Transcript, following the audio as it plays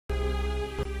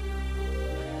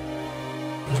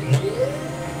I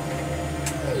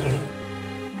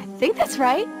think that's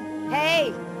right.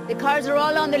 Hey, the cars are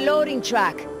all on the loading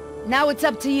track. Now it's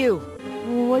up to you.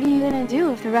 What are you gonna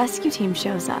do if the rescue team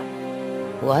shows up?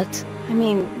 What? I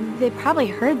mean, they probably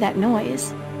heard that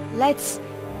noise. Let's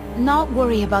not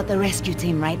worry about the rescue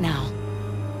team right now.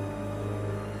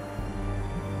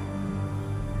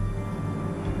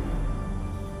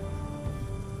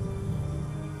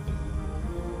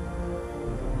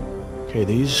 Okay,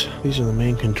 these are the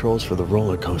main controls for the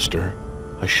roller coaster.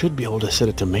 I should be able to set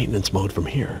it to maintenance mode from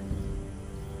here.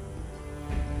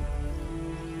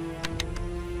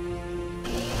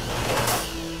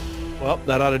 Well,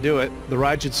 that ought to do it. The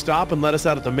ride should stop and let us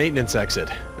out at the maintenance exit,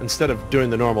 instead of doing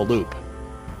the normal loop.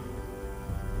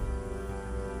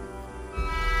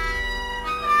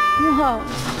 Whoa.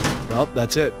 Well,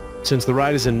 that's it. Since the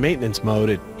ride is in maintenance mode,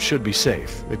 it should be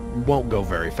safe. It won't go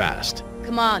very fast.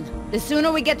 Come on. The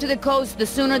sooner we get to the coast, the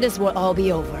sooner this will all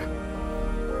be over.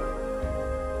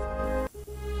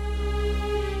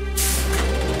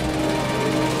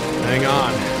 Hang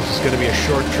on. This is going to be a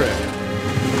short trip.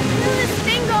 Will this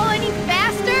thing go any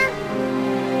faster?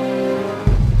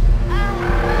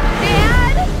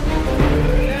 Dad?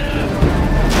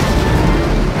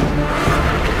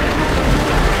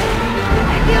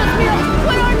 Dios mío,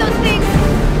 what are those things?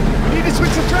 We need to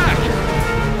switch the track!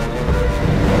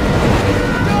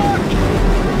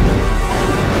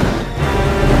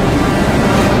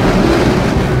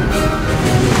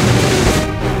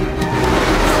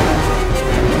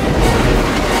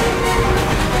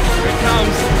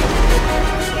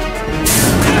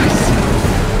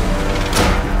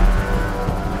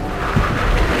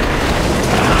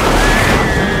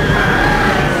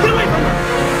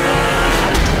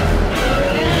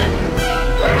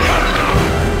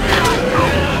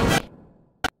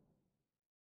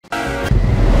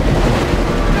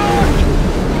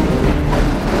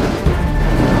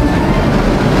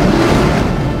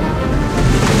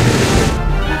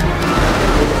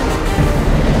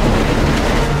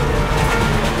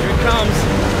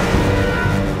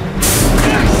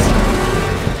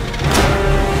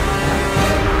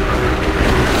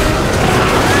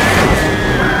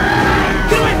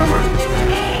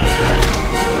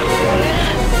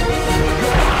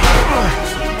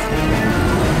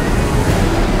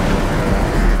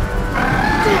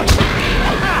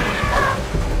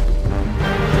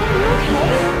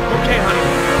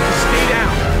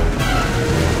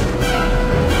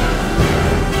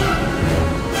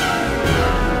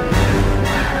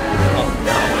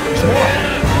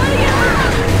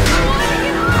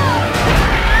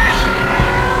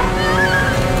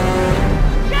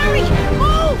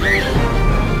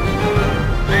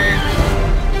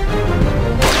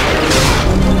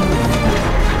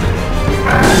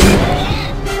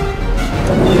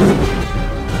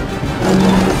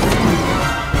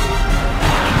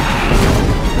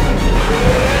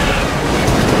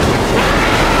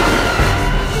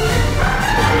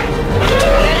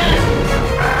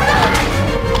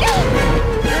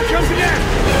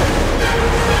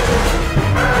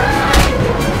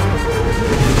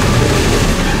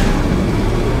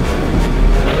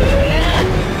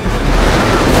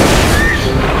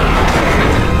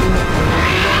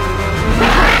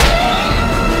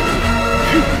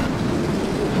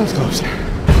 That's close. Dad!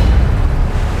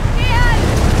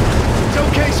 It's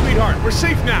okay, sweetheart. We're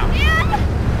safe now. Dad!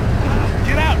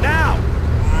 Get out now!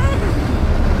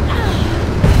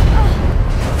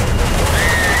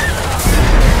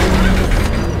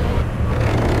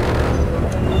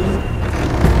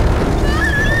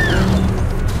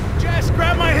 Jess,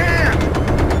 grab my hand!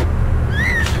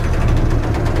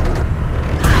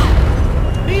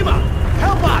 Nima,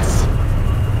 help us!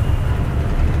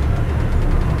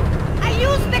 I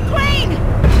used the crane!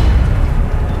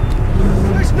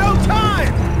 There's no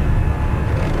time!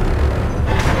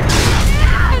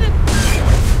 Dad!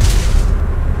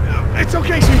 It's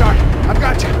okay, sweetheart. I've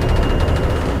got you.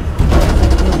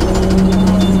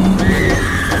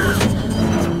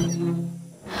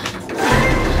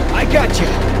 I got you.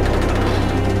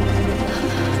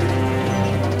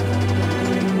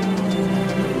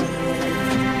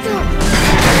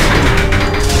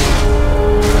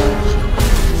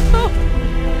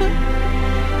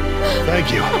 Thank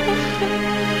you.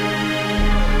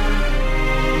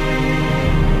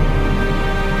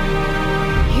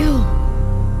 You...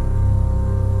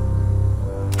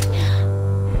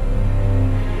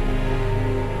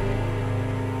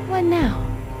 What now?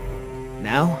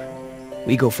 Now,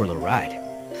 we go for the ride.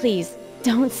 Please,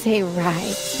 don't say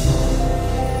ride.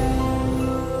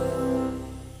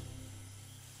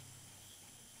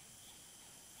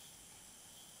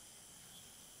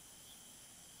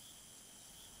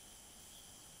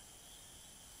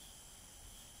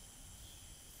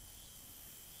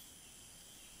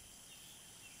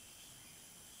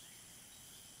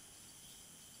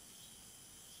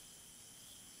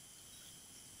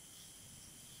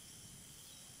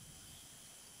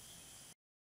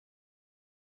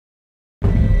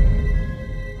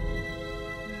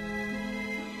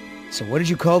 So what did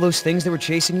you call those things that were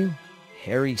chasing you?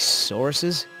 Hairy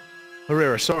sauruses?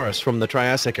 Jurrasic from the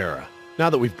Triassic era. Now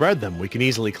that we've bred them, we can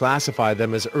easily classify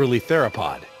them as early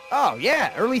theropod. Oh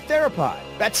yeah, early theropod.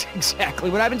 That's exactly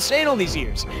what I've been saying all these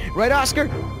years. Right, Oscar?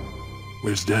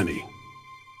 Where's Danny?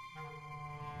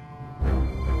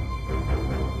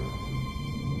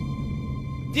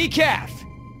 Decaf!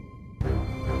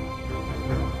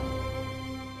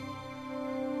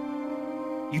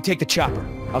 You take the chopper.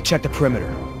 I'll check the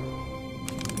perimeter.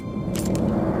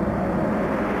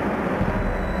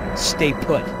 Stay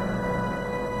put.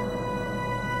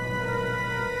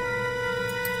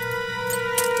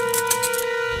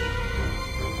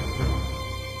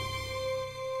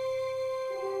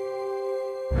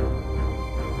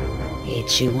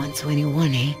 HU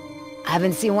 121, eh? I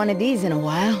haven't seen one of these in a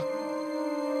while.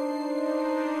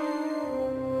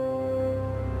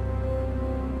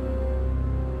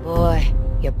 Boy,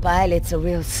 your pilot's a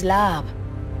real slob.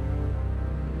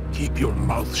 Keep your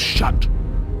mouth shut.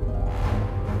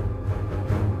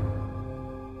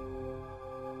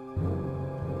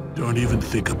 Don't even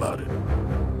think about it.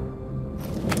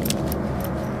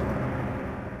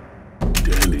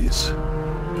 Danny's,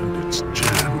 and it's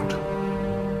jammed.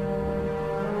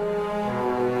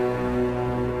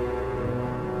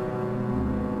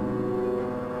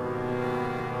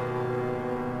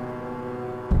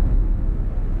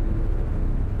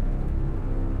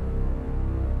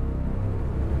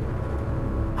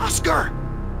 Oscar!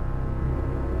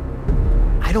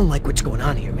 I don't like what's going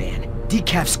on here, man.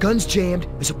 Decaf's gun's jammed,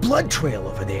 there's a blood trail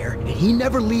over there, and he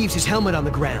never leaves his helmet on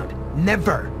the ground.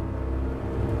 Never!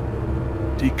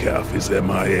 Decaf is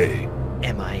MIA.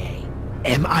 MIA.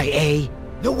 MIA?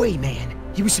 No way, man.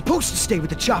 He was supposed to stay with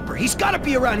the chopper. He's gotta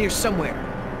be around here somewhere.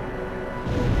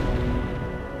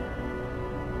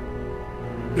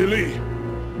 Billy,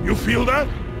 you feel that?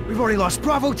 We've already lost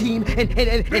Bravo team,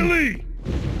 and... Billy!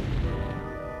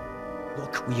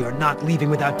 Look, we are not leaving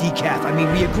without Decaf. I mean,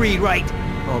 we agreed, right?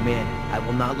 Oh man, I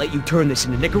will not let you turn this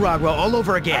into Nicaragua all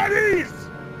over again. At ease!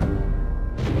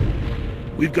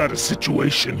 We've got a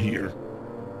situation here.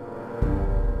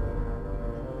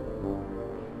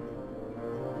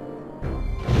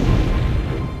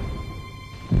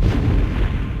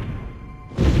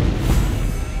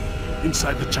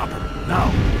 Inside the chopper,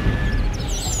 now!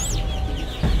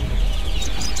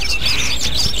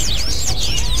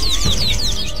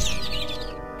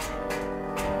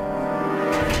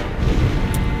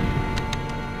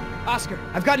 Oscar,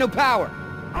 I've got no power.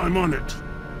 I'm on it.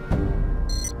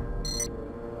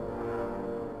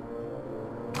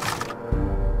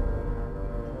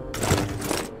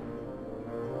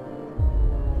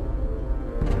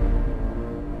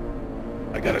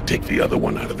 I gotta take the other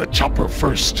one out of the chopper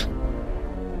first.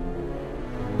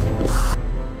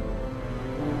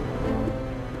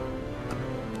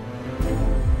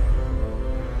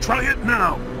 Try it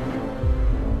now.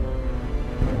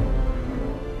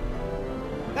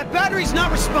 That battery's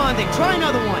not responding. Try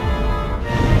another one.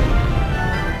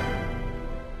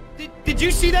 Did you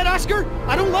see that, Oscar?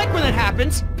 I don't like when that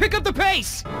happens. Pick up the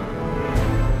pace.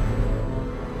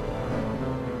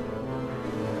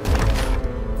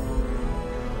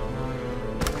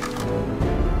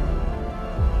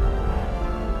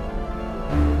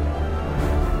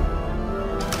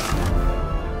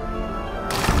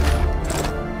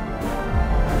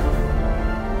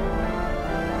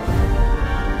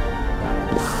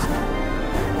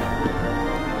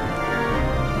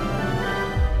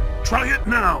 Try it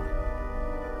now!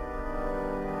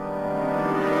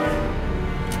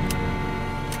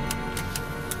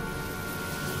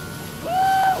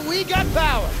 Woo! We got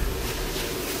power!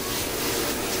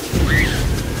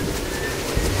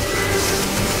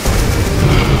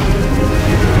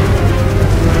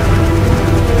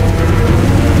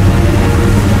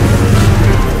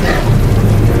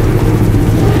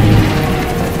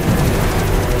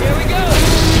 Here we go!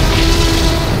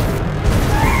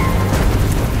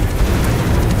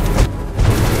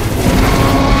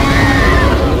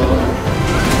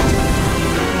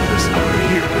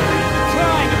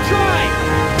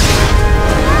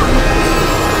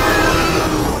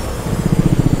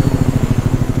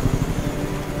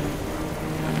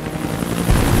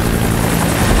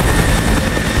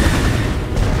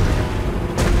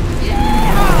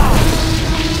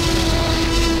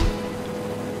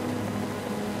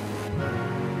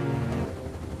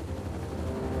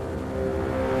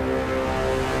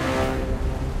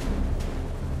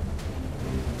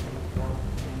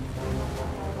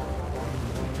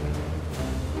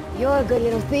 You're a good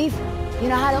little thief. You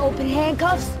know how to open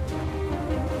handcuffs?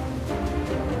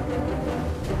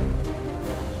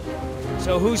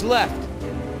 So who's left?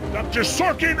 Dr.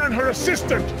 Sorkin and her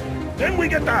assistant! Then we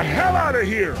get the hell out of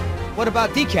here! What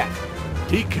about Decaf?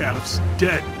 Decaf's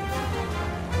dead.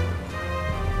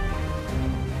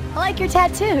 I like your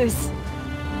tattoos.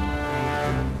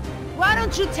 Why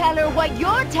don't you tell her what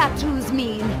your tattoos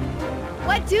mean?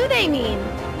 What do they mean?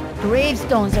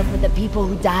 Gravestones are for the people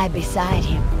who die beside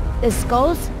him. The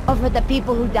skulls are for the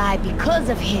people who die because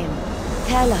of him.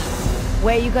 Tell her,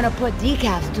 where you gonna put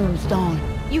Decaf's tombstone?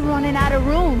 You running out of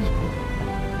room.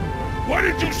 What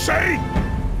did you say?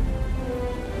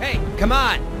 Hey, come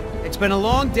on! It's been a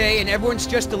long day and everyone's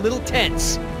just a little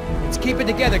tense. Let's keep it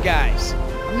together, guys.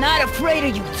 I'm not afraid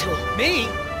of you two. Me?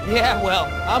 Yeah, well,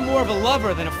 I'm more of a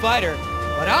lover than a fighter.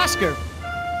 But Oscar...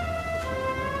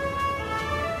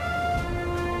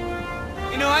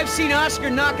 You know, I've seen Oscar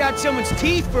knock out someone's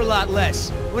teeth for a lot less.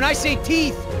 When I say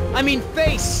teeth, I mean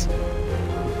face.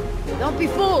 Don't be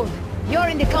fooled. You're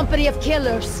in the company of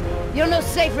killers. You're no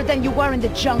safer than you were in the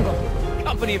jungle.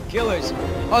 Company of killers.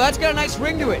 Oh, that's got a nice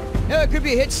ring to it. Yeah, it could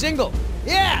be a hit single.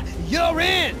 Yeah, you're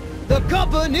in the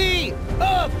company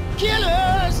of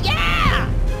killers. Yeah!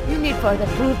 You need further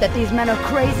proof that these men are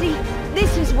crazy?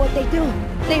 This is what they do.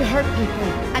 They hurt people,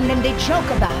 and then they joke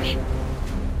about it.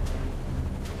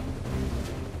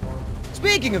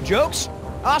 Speaking of jokes,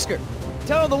 Oscar,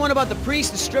 tell her the one about the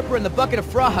priest, the stripper, and the bucket of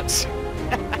frogs.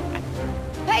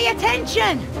 Pay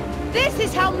attention! This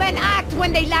is how men act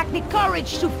when they lack the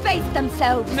courage to face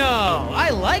themselves. No, I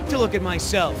like to look at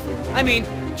myself. I mean,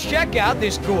 check out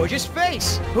this gorgeous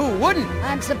face. Who wouldn't?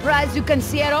 I'm surprised you can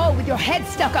see at all with your head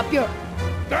stuck up your...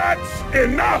 That's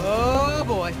enough! Oh,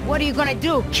 boy. What are you gonna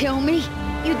do, kill me?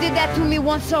 You did that to me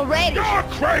once already. You're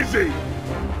crazy!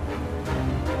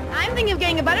 I'm thinking of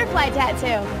getting a butterfly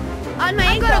tattoo. On my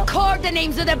I'm ankle. gonna carve the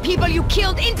names of the people you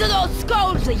killed into those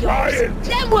skulls of yours. Ryan!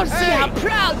 Then we'll see Hey! how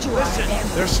proud you are of them.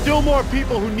 There's still more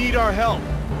people who need our help.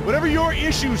 Whatever your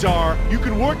issues are, you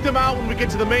can work them out when we get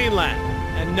to the mainland.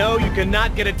 And no, you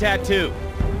cannot get a tattoo.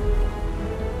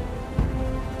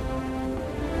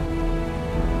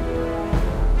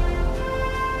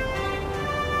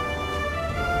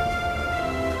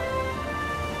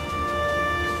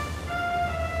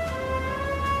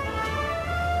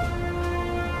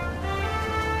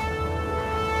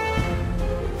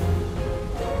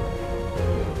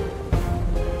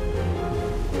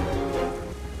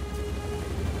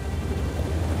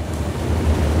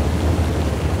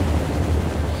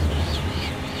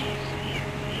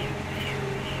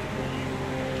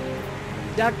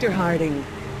 Dr. Harding.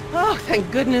 Oh,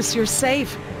 thank goodness you're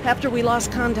safe. After we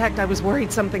lost contact, I was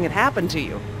worried something had happened to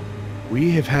you. We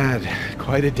have had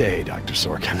quite a day, Dr.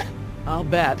 Sorkin. I'll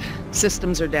bet.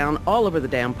 Systems are down all over the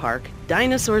damn park.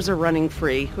 Dinosaurs are running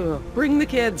free. Ugh, bring the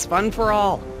kids, fun for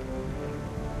all.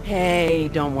 Hey,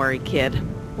 don't worry, kid.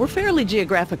 We're fairly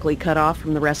geographically cut off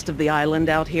from the rest of the island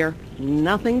out here.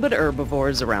 Nothing but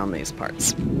herbivores around these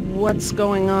parts. What's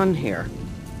going on here?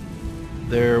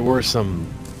 There were some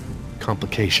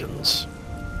complications.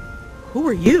 Who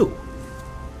are you?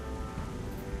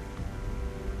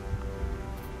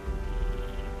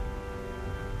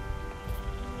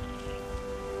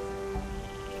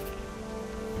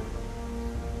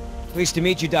 Pleased to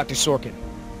meet you, Dr. Sorkin.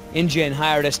 InGen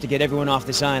hired us to get everyone off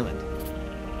this island.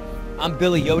 I'm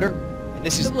Billy Yoder, and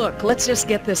this is... Look, let's just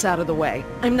get this out of the way.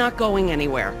 I'm not going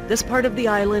anywhere. This part of the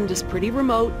island is pretty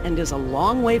remote and is a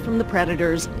long way from the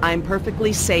predators. I'm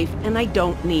perfectly safe, and I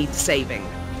don't need saving.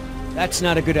 That's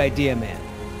not a good idea, man.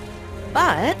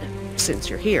 But, since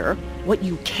you're here, what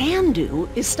you can do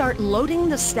is start loading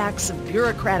the stacks of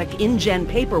bureaucratic InGen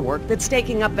paperwork that's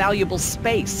taking up valuable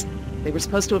space. They were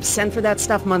supposed to have sent for that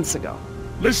stuff months ago.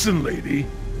 Listen, lady,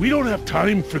 we don't have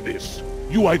time for this.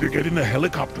 You either get in the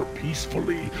helicopter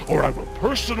peacefully, or I will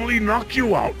personally knock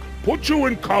you out, put you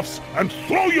in cuffs, and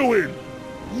throw you in!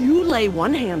 You lay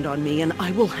one hand on me and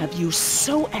I will have you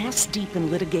so ass-deep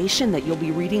in litigation that you'll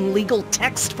be reading legal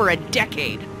text for a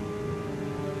decade.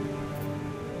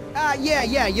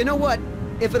 Yeah, you know what?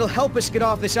 If it'll help us get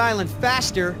off this island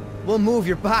faster, we'll move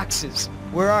your boxes.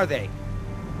 Where are they?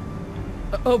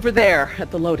 Over there at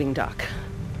the loading dock.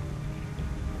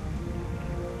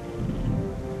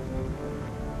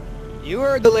 You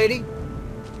heard the lady.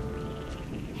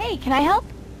 Hey, can I help?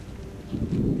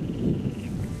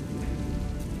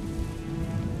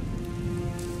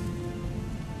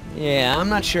 Yeah, I'm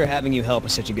not sure having you help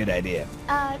is such a good idea.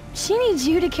 She needs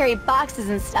you to carry boxes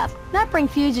and stuff, not bring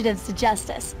fugitives to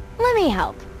justice. Let me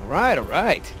help. All right.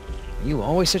 Are you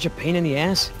always such a pain in the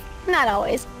ass? Not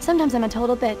always. Sometimes I'm a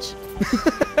total bitch.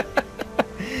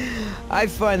 I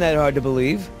find that hard to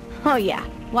believe. Oh yeah.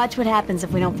 Watch what happens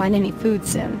if we don't find any food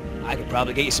soon. I could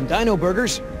probably get you some dino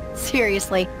burgers.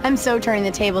 Seriously, I'm so turning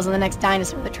the tables on the next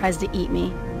dinosaur that tries to eat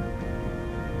me.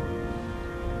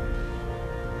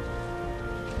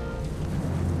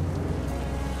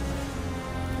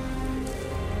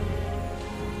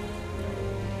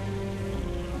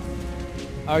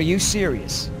 Are you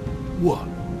serious? What?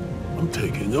 I'm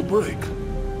taking a break.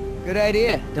 Good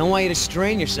idea. Don't want you to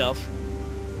strain yourself.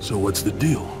 So what's the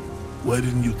deal? Why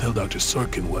didn't you tell Dr.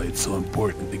 Sorkin why it's so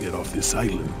important to get off this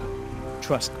island?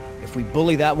 Trust me, if we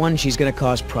bully that one, she's gonna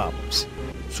cause problems.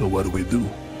 So what do we do?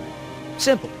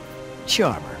 Simple.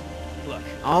 Charm her. Look,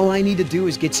 all I need to do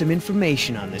is get some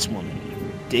information on this woman.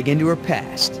 Dig into her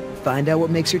past. Find out what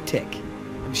makes her tick.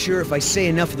 I'm sure if I say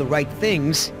enough of the right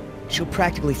things, she'll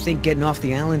practically think getting off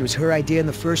the island was her idea in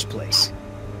the first place.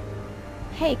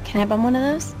 Hey, can I bum one of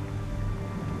those?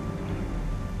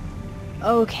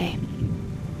 Okay.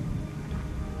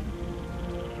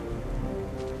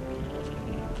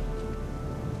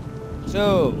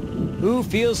 So, who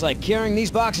feels like carrying these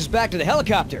boxes back to the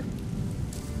helicopter?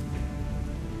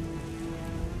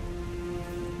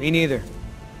 Me neither.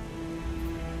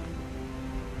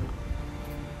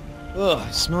 Ugh,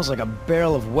 it smells like a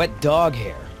barrel of wet dog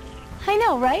hair. I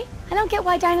know, right? I don't get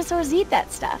why dinosaurs eat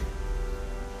that stuff.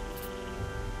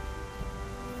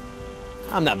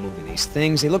 I'm not moving these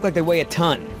things. They look like they weigh a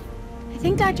ton. I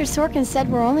think Dr. Sorkin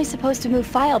said we're only supposed to move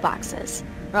file boxes.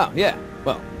 Oh, yeah.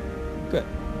 Well, good.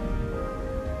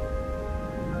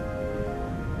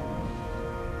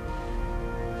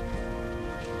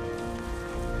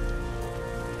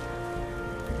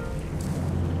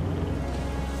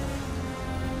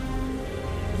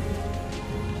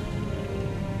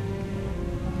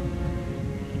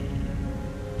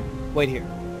 Wait here.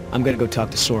 I'm gonna go talk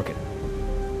to Sorkin.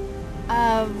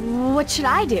 What should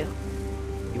I do?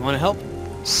 You wanna help?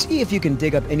 See if you can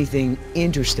dig up anything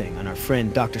interesting on our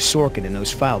friend Dr. Sorkin in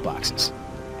those file boxes.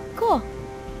 Cool.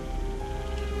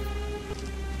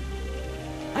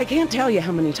 I can't tell you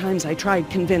how many times I tried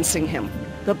convincing him.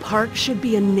 The park should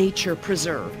be a nature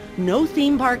preserve. No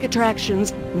theme park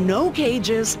attractions, no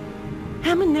cages.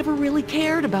 Hammond never really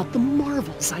cared about the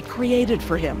marvels I created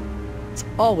for him. It's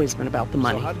always been about the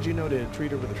money. So how did you know to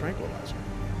treat her with a tranquilizer?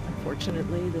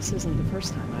 Unfortunately, this isn't the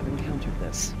first time I've encountered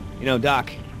this. You know,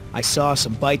 Doc, I saw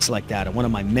some bites like that on one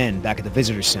of my men back at the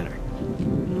visitor center.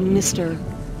 Mr.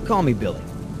 Call me Billy.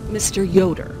 Mr.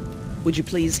 Yoder, would you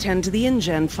please tend to the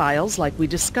InGen files like we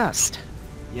discussed?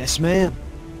 Yes, ma'am.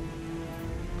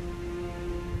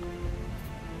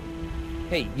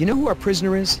 Hey, you know who our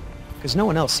prisoner is? Because no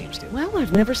one else seems to. Well,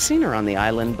 I've never seen her on the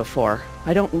island before.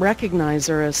 I don't recognize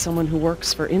her as someone who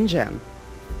works for InGen.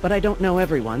 But I don't know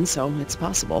everyone, so it's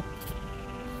possible.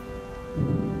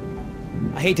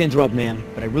 I hate to interrupt, ma'am,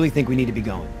 but I really think we need to be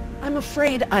going. I'm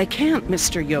afraid I can't,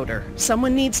 Mr. Yoder.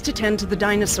 Someone needs to tend to the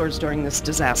dinosaurs during this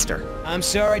disaster. I'm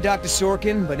sorry, Dr.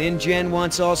 Sorkin, but InGen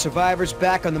wants all survivors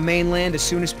back on the mainland as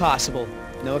soon as possible.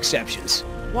 No exceptions.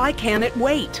 Why can't it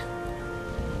wait?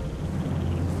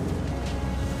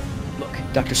 Look,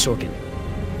 Dr. Sorkin,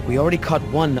 we already caught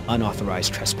one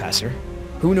unauthorized trespasser.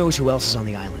 Who knows who else is on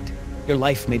the island? Your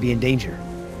life may be in danger.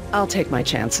 I'll take my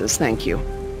chances, thank you.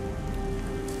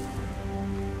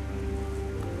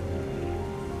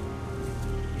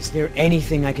 Is there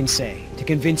anything I can say to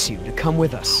convince you to come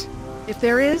with us? If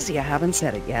there is, you haven't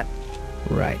said it yet.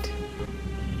 Right.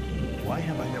 Why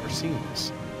have I never seen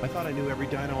this? I thought I knew every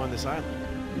dino on this island.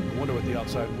 I wonder what the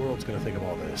outside world's gonna think of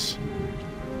all this.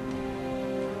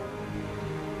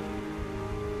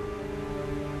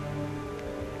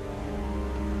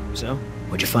 So,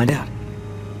 what'd you find out?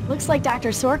 Looks like Dr.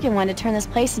 Sorkin wanted to turn this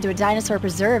place into a dinosaur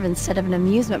preserve instead of an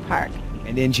amusement park.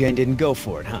 And InGen didn't go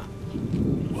for it, huh?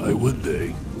 Why would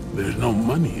they? There's no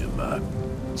money in that.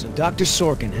 So Dr.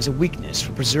 Sorkin has a weakness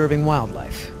for preserving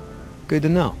wildlife. Good to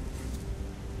know.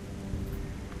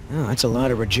 Oh, that's a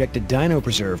lot of rejected dino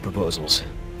preserve proposals.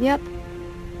 Yep.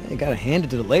 Hey, gotta hand it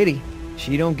to the lady.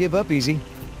 She don't give up easy.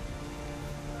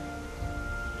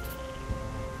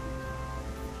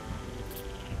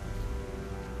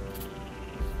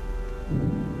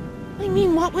 I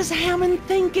mean, what was Hammond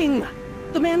thinking?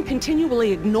 The man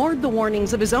continually ignored the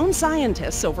warnings of his own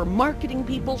scientists over marketing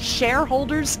people,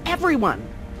 shareholders, everyone.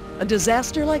 A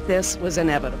disaster like this was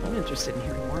inevitable. I'm interested in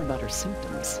hearing more about her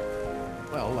symptoms.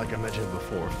 Well, like I mentioned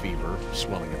before, fever,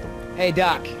 swelling at the... Hey,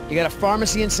 Doc, you got a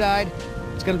pharmacy inside?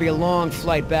 It's gonna be a long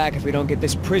flight back if we don't get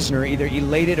this prisoner either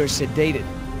elated or sedated.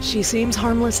 She seems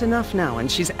harmless enough now,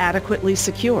 and she's adequately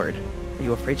secured. Are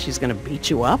you afraid she's gonna beat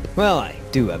you up? Well, I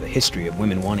do have a history of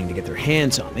women wanting to get their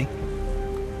hands on me.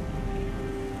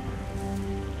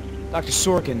 Dr.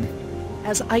 Sorkin...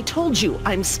 As I told you,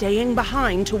 I'm staying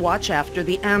behind to watch after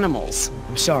the animals.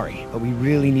 I'm sorry, but we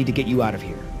really need to get you out of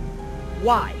here.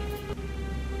 Why?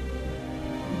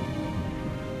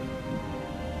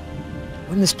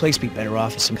 Wouldn't this place be better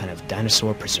off as some kind of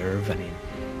dinosaur preserve? I mean,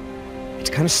 it's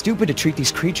kind of stupid to treat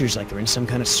these creatures like they're in some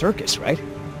kind of circus, right?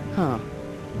 Huh.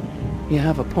 You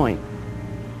have a point.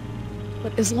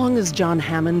 But as long as John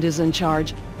Hammond is in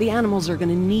charge, the animals are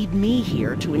gonna need me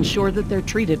here to ensure that they're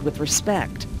treated with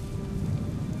respect.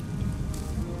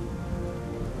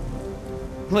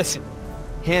 Listen,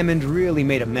 Hammond really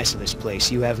made a mess of this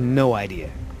place, you have no idea.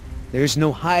 There's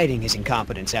no hiding his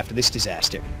incompetence after this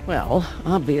disaster. Well,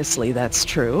 obviously that's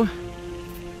true.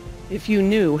 If you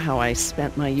knew how I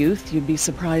spent my youth, you'd be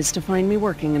surprised to find me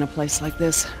working in a place like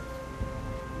this.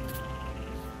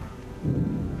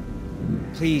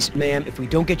 Please, ma'am, if we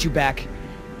don't get you back,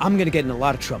 I'm gonna get in a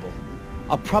lot of trouble.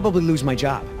 I'll probably lose my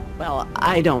job. Well,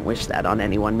 I don't wish that on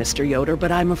anyone, Mr. Yoder,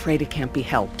 but I'm afraid it can't be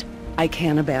helped. I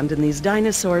can't abandon these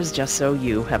dinosaurs just so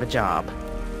you have a job.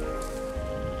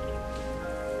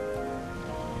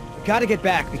 Gotta get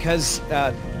back because,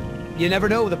 you never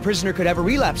know, the prisoner could have a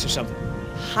relapse or something.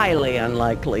 Highly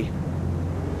unlikely.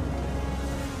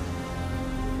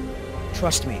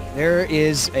 Trust me, there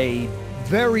is a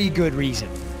very good reason.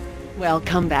 Well,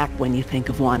 come back when you think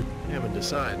of one. Hammond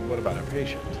decide. What about our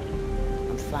patient?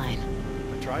 I'm fine.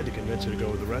 I tried to convince her to go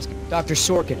with the rescue. Dr.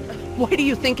 Sorkin, Why do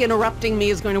you think interrupting me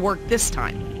is going to work this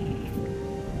time?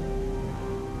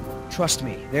 trust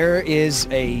me, there is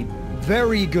a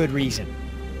very good reason.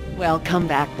 Well, come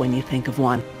back when you think of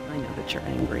one. I know that you're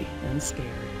angry and scared,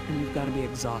 and you've got to be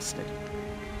exhausted.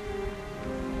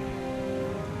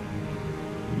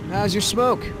 How's your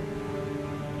smoke?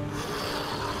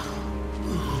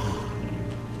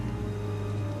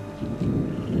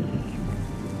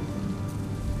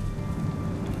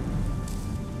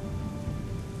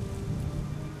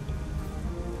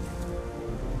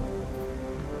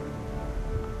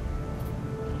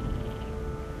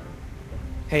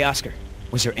 Hey, Oscar.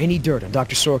 Was there any dirt on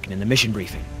Dr. Sorkin in the mission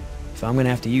briefing? If I'm gonna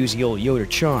have to use the old Yoder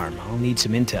charm, I'll need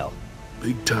some intel.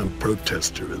 Big-time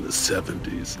protester in the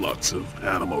 70s. Lots of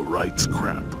animal rights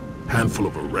crap. Handful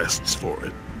of arrests for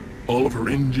it. All of her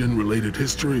InGen-related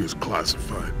history is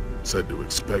classified. Said to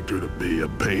expect her to be a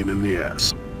pain in the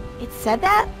ass. It said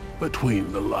that?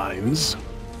 Between the lines.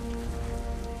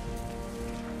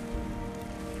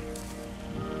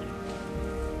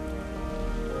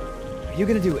 Are you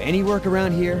gonna do any work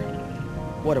around here?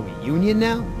 What are we, union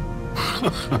now?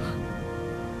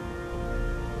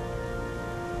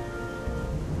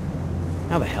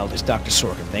 How the hell does Dr.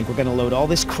 Sorkin think we're gonna load all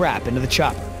this crap into the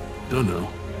chopper?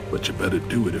 Dunno, but you better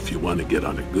do it if you want to get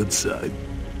on the good side.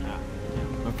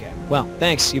 Okay. Well,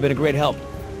 thanks. You've been a great help.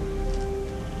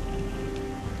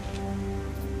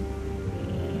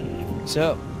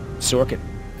 So, Sorkin.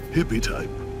 Hippie type.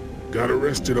 Got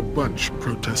arrested a bunch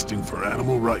protesting for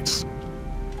animal rights.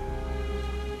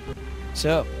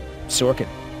 So, Sorkin.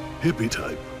 Hippie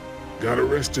type. Got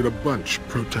arrested a bunch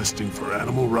protesting for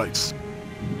animal rights.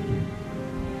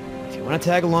 If you want to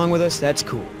tag along with us, that's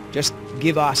cool. Just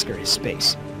give Oscar his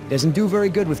space. Doesn't do very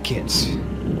good with kids,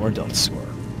 or adults, or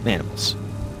animals.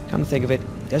 Come to think of it,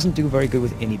 doesn't do very good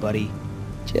with anybody.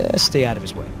 Just stay out of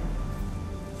his way.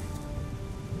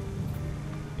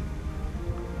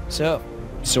 So,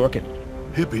 Sorkin.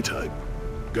 Hippie type.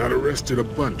 Got arrested a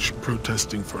bunch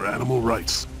protesting for animal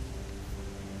rights.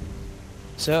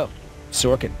 So,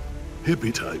 Sorkin.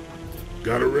 Hippie type.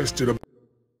 Got arrested a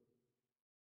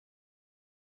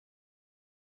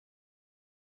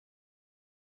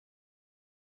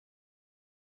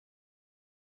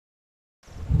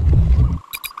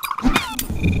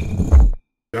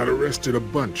Got arrested a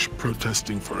bunch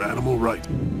protesting for animal rights.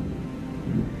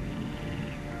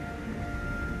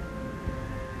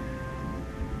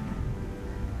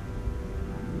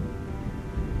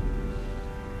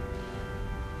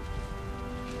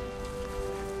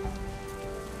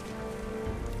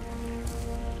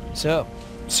 So,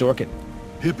 Sorkin.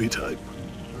 Hippie type.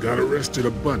 Got arrested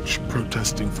a bunch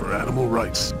protesting for animal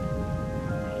rights.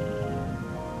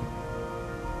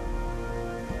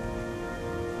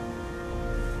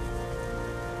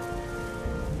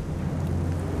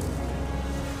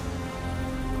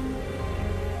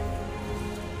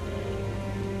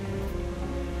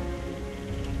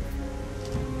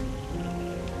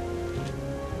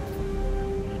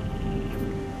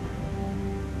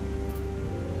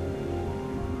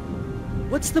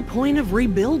 What's the point of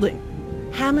rebuilding?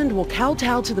 Hammond will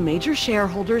kowtow to the major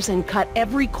shareholders and cut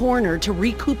every corner to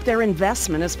recoup their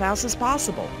investment as fast as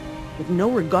possible, with no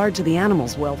regard to the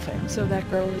animals' welfare. So that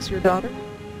girl is your daughter?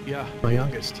 Yeah, my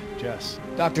youngest, Jess.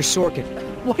 Dr. Sorkin.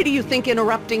 Why do you think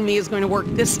interrupting me is going to work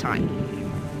this time?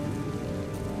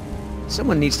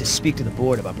 Someone needs to speak to the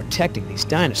board about protecting these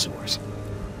dinosaurs.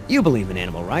 You believe in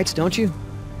animal rights, don't you?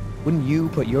 Wouldn't you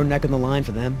put your neck on the line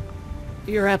for them?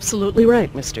 You're absolutely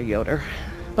right, Mr. Yoder.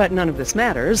 But none of this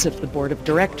matters if the board of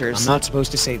directors... I'm not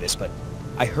supposed to say this, but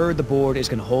I heard the board is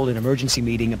going to hold an emergency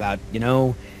meeting about, you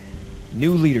know,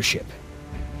 new leadership.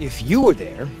 If you were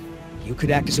there, you could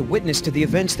act as a witness to the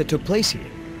events that took place here.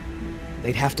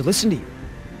 They'd have to listen to you.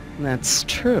 That's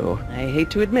true. I hate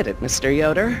to admit it, Mr.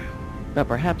 Yoder, but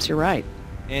perhaps you're right.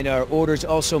 And our orders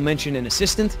also mention an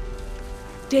assistant?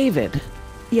 David.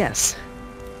 Yes.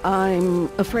 I'm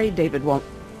afraid David won't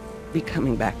be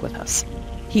coming back with us.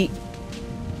 He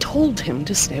told him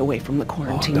to stay away from the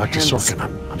quarantine Dr. pens.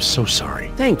 Sorkin, I'm so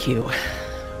sorry. Thank you.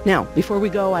 Now, before we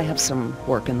go, I have some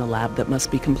work in the lab that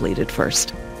must be completed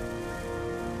first.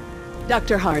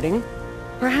 Dr. Harding,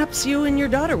 perhaps you and your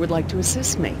daughter would like to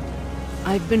assist me.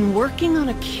 I've been working on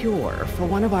a cure for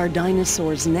one of our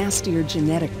dinosaurs' nastier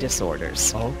genetic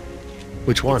disorders. Oh?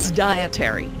 Which one? It's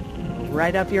dietary.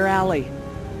 Right up your alley.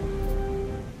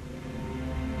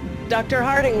 Dr.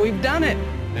 Harding, we've done it.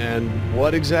 And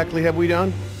what exactly have we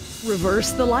done?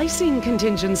 Reverse the lysine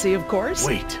contingency, of course.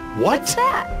 Wait, what? What's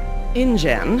that?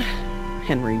 InGen,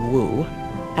 Henry Wu,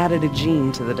 added a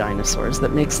gene to the dinosaurs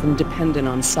that makes them dependent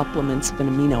on supplements of an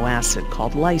amino acid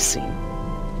called lysine.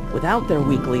 Without their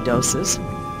weekly doses,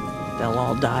 they'll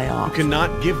all die off. You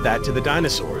cannot give that to the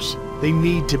dinosaurs. They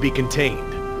need to be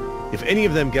contained. If any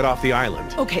of them get off the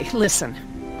island... Okay, listen.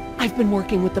 I've been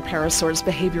working with the Parasaur's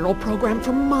behavioral program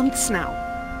for months now.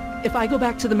 If I go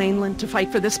back to the mainland to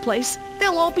fight for this place,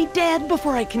 they'll all be dead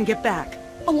before I can get back,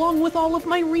 along with all of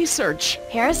my research.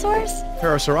 Parasaurs?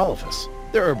 Parasaurolophus.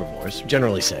 They're herbivores,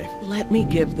 generally safe. Let me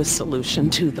give the solution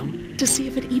to them, to see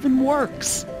if it even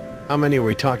works. How many are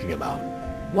we talking about?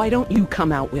 Why don't you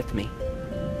come out with me?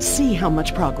 See how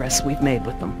much progress we've made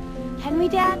with them. Can we,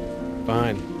 Dad?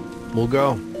 Fine. We'll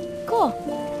go.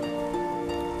 Cool.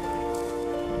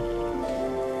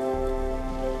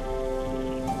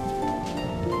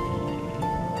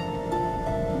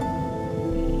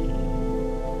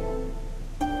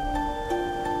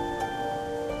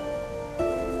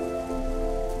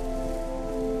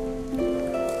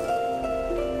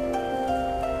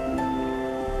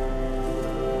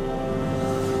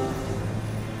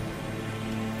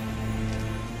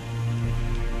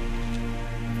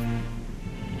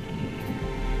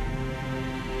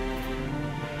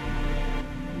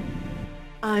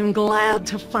 I'm glad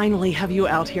to finally have you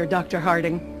out here, Dr.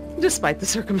 Harding, despite the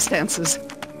circumstances.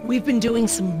 We've been doing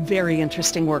some very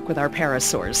interesting work with our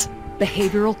parasaurs,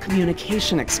 behavioral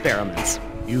communication experiments.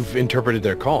 You've interpreted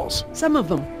their calls. Some of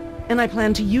them, and I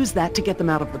plan to use that to get them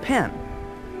out of the pen.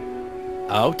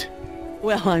 Out?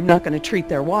 Well, I'm not going to treat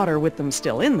their water with them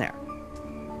still in there.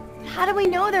 How do we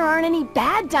know there aren't any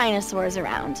bad dinosaurs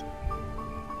around?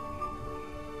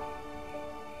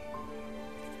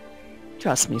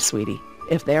 Trust me, sweetie.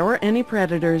 If there were any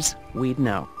predators, we'd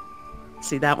know.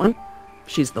 See that one?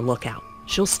 She's the lookout.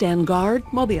 She'll stand guard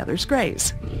while the others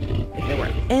graze. If there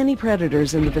were any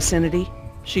predators in the vicinity,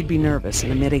 she'd be nervous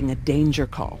and emitting a danger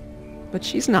call. But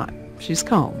she's not. She's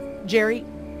calm. Jerry,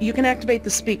 you can activate the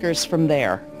speakers from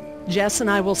there. Jess and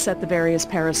I will set the various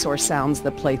parasaur sounds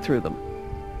that play through them.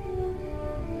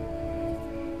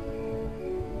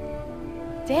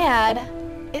 Dad,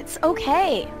 it's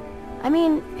okay. I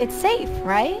mean, it's safe,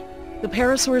 right? The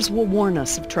parasaurs will warn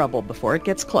us of trouble before it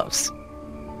gets close.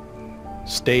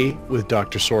 Stay with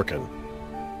Dr. Sorkin.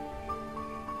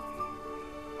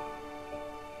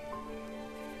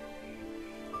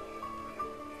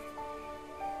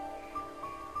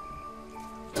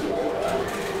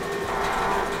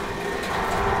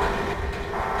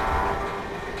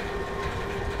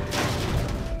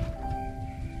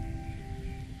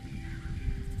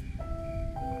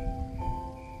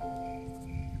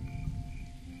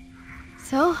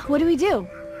 So, what do we do?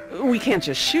 We can't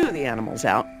just shoo the animals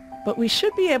out, but we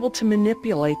should be able to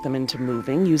manipulate them into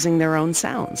moving using their own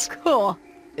sounds. Cool.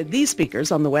 These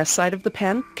speakers on the west side of the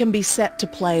pen can be set to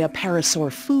play a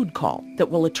parasaur food call that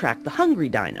will attract the hungry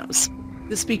dinos.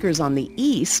 The speakers on the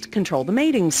east control the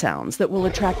mating sounds that will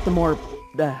attract the more,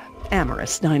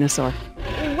 amorous dinosaur.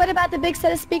 What about the big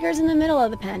set of speakers in the middle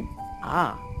of the pen?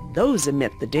 Ah, those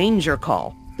emit the danger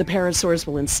call. The parasaurs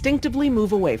will instinctively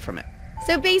move away from it.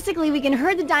 So basically we can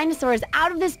herd the dinosaurs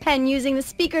out of this pen using the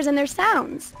speakers and their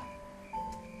sounds.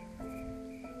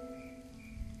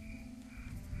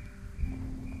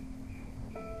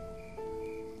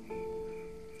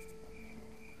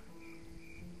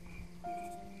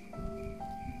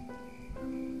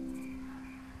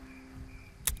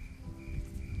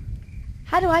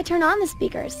 How do I turn on the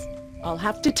speakers? I'll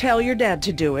have to tell your dad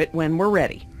to do it when we're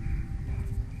ready.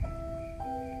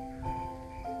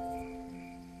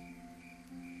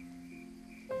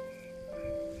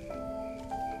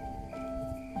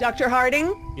 Dr.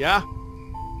 Harding? Yeah?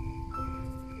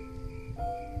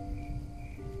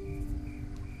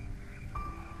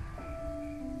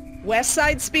 West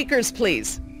side speakers,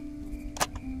 please.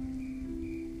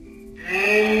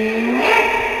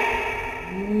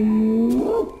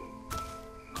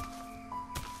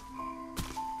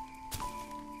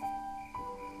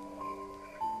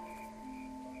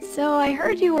 So I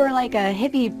heard you were like a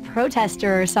hippie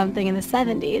protester or something in the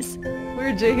 70s.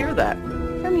 Where'd you hear that?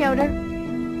 From Yoder.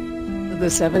 The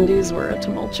 70s were a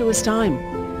tumultuous time.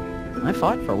 I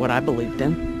fought for what I believed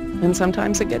in, and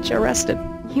sometimes it gets you arrested.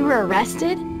 You were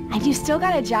arrested? And you still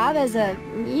got a job as a,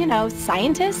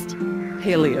 scientist?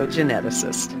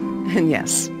 Paleogeneticist. And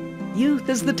yes, youth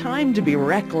is the time to be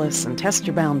reckless and test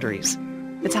your boundaries.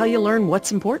 It's how you learn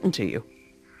what's important to you.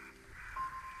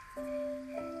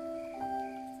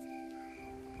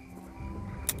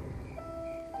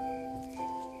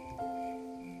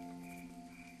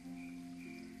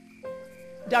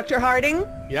 Dr. Harding?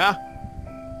 Yeah?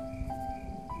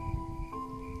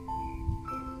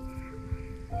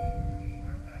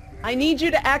 I need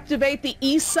you to activate the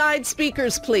east side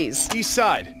speakers, please. East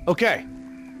side. Okay.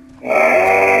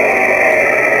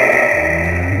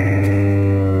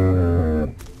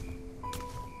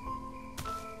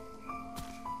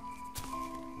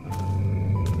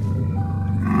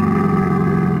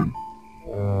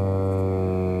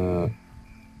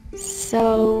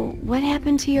 So, what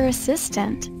happened to your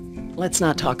assistant? Let's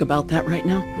not talk about that right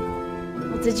now.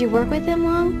 Well, did you work with him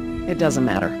long? It doesn't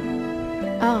matter.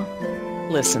 Oh.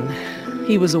 Listen,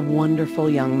 he was a wonderful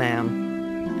young man.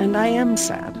 And I am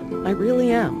sad. I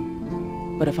really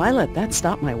am. But if I let that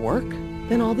stop my work,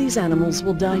 then all these animals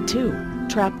will die too,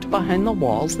 trapped behind the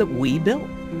walls that we built.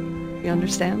 You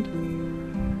understand?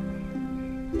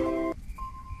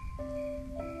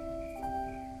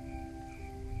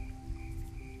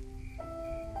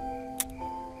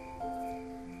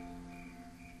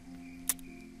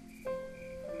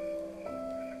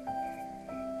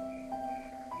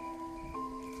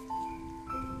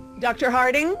 Dr.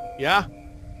 Harding? Yeah?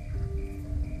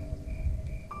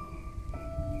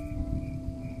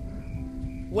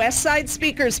 West side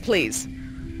speakers, please.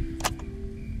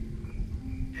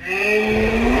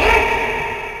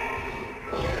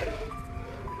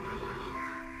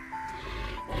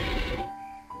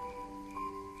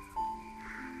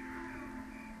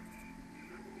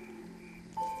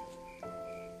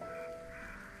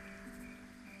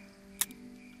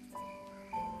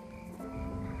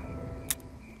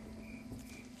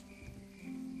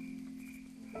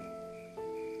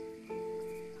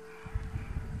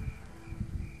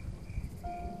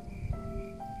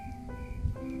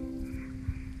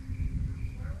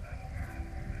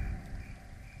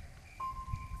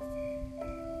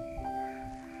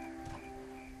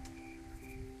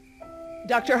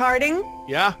 Dr. Harding?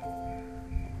 Yeah?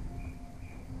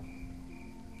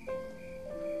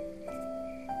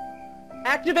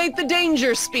 Activate the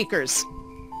danger speakers.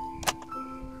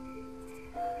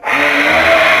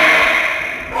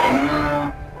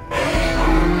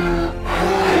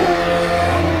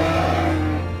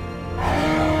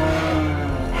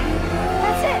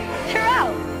 That's it. They're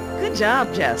out. Good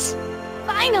job, Jess.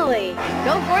 Finally.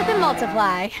 Go forth and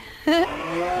multiply.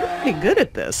 You're pretty good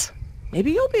at this.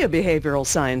 Maybe you'll be a behavioral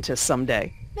scientist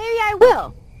someday. Maybe I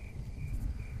will.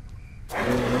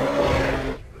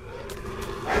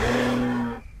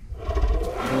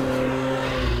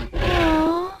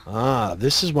 Ah,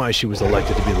 this is why she was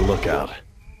elected to be the lookout.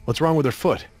 What's wrong with her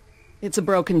foot? It's a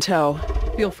broken toe.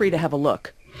 Feel free to have a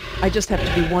look. I just have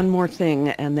to do one more thing,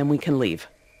 and then we can leave.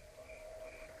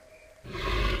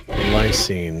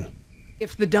 Lysine.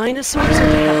 If the dinosaurs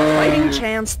are to have a fighting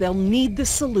chance, they'll need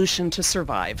this solution to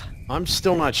survive. I'm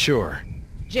still not sure.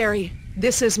 Jerry,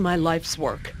 this is my life's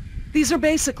work. These are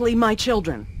basically my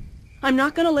children. I'm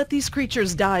not going to let these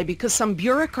creatures die because some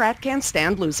bureaucrat can't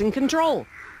stand losing control.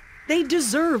 They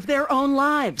deserve their own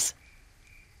lives.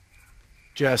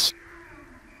 Jess.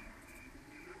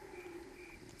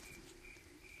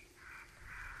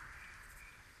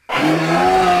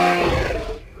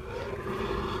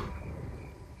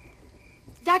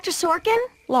 Dr. Sorkin?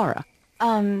 Laura.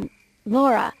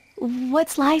 Laura,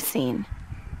 what's lysine?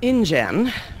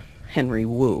 InGen, Henry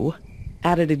Wu,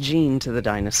 added a gene to the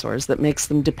dinosaurs that makes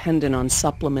them dependent on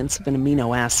supplements of an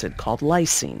amino acid called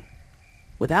lysine.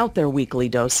 Without their weekly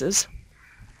doses,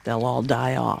 they'll all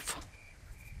die off.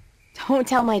 Don't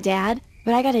tell my dad,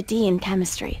 but I got a D in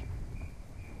chemistry.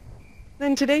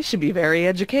 Then today should be very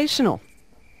educational.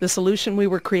 The solution we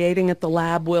were creating at the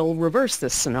lab will reverse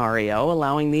this scenario,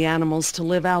 allowing the animals to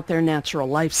live out their natural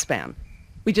lifespan.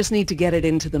 We just need to get it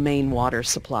into the main water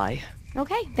supply.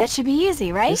 Okay, that should be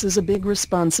easy, right? This is a big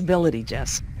responsibility,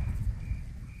 Jess.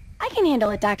 I can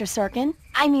handle it, Dr. Sorkin.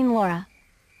 I mean Laura.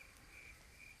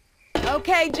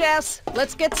 Okay, Jess,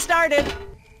 let's get started.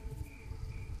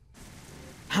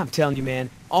 I'm telling you, man,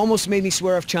 almost made me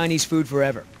swear off Chinese food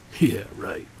forever. Yeah,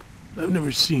 right. I've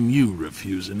never seen you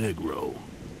refuse an egg roll.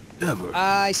 Ever.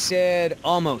 I said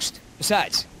almost.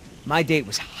 Besides, my date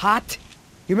was hot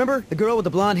You remember? The girl with the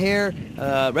blonde hair,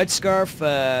 red scarf,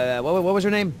 what was her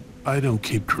name? I don't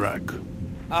keep track.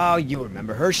 Oh, you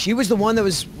remember her. She was the one that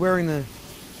was wearing the...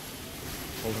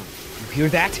 Hold on. You hear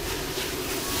that?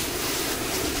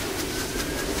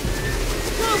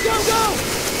 Go, go, go!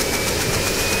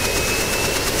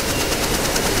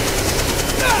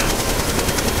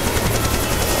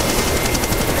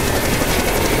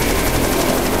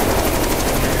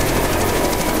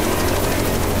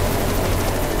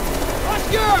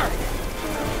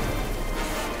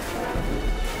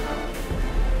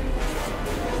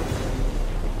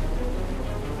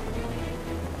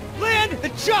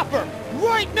 Chopper!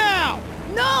 Right now!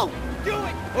 No! Do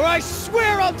it! Or I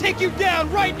swear I'll take you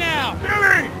down right now!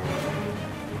 Billy!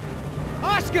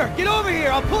 Oscar, get over here!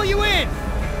 I'll pull you in!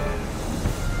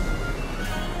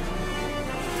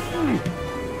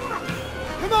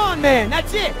 Come on, man!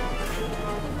 That's it!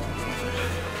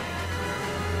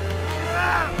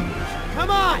 Come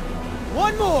on!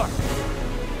 One more!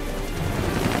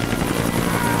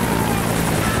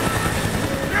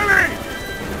 Billy!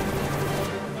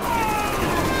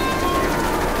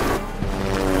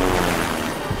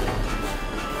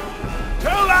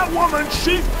 Tell that woman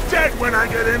she's dead when I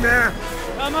get in there!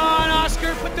 Come on,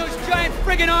 Oscar! Put those giant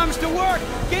friggin' arms to work!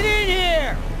 Get in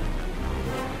here!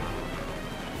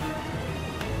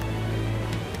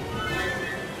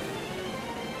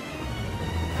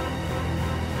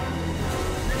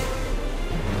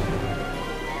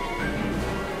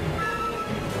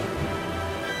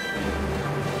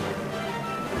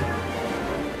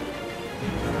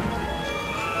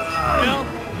 Well,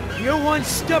 you're one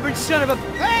stubborn son of a...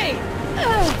 Hey!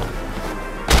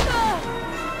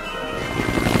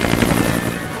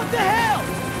 What the hell?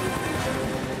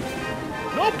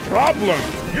 No problem!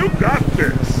 You got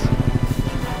this!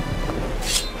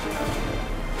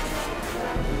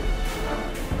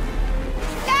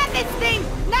 Stand this thing,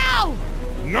 now!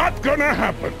 Not gonna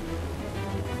happen!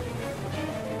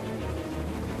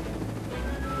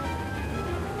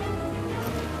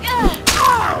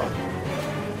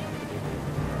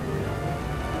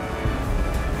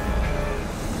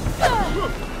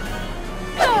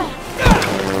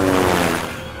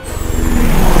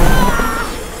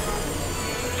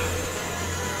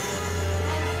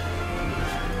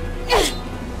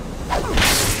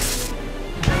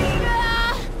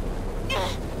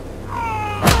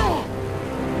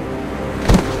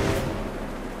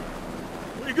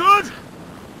 We good?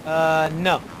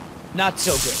 No. Not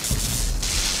so good.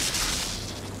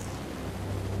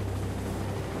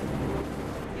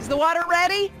 Is the water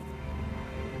ready?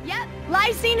 Yep,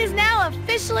 lysine is now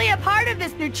officially a part of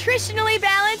this nutritionally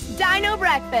balanced dino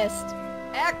breakfast.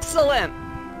 Excellent!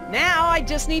 Now I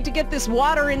just need to get this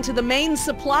water into the main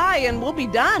supply and we'll be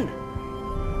done.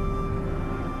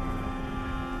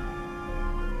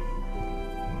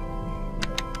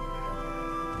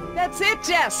 That's it,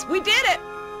 Jess! We did it!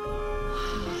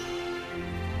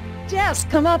 Jess,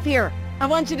 come up here. I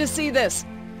want you to see this.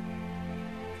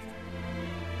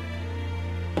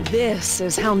 This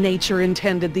is how nature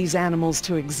intended these animals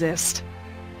to exist.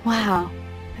 Wow,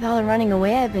 with all the running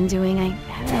away I've been doing, I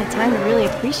haven't had time to really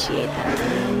appreciate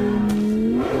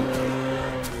them.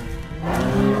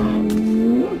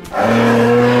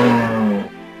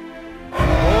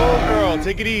 Oh, girl,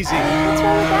 take it easy. What's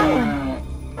wrong with that one?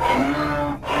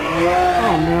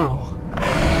 Oh no.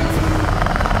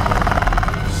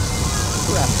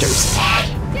 Raptors.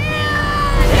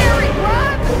 Jerry,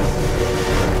 run!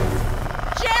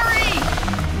 Jerry!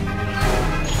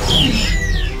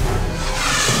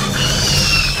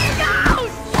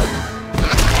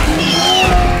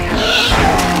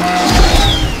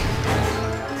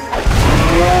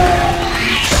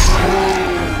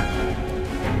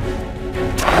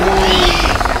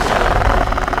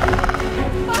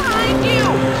 Behind you!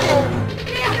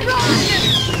 Yeah, run!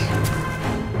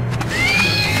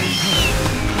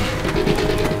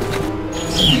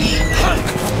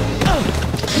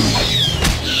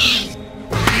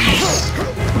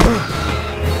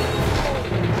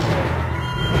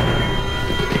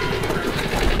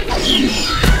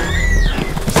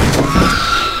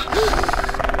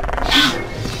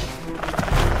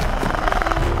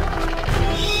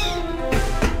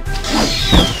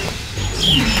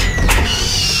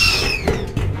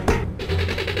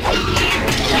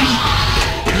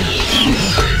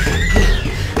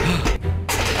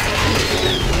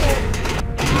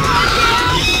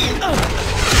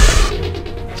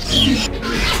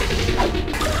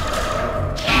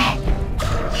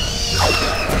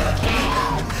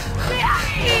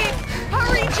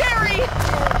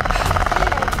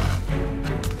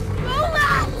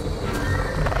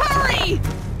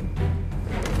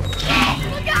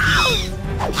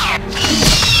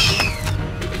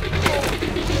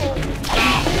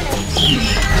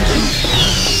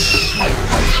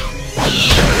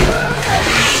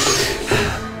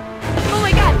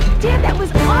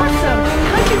 awesome!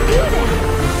 How'd you do that?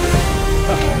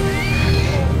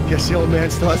 Guess the old man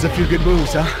still has a few good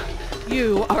moves, huh?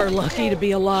 You are lucky to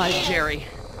be alive, Jerry.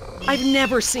 I've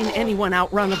never seen anyone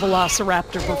outrun a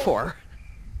velociraptor before.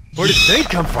 Where did they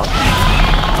come from?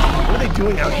 What are they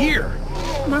doing out here?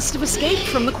 Must have escaped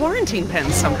from the quarantine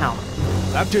pen somehow.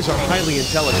 Raptors are highly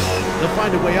intelligent. They'll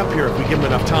find a way up here if we give them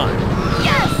enough time.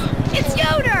 Yes! It's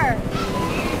Yoder!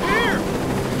 Here!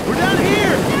 We're down here!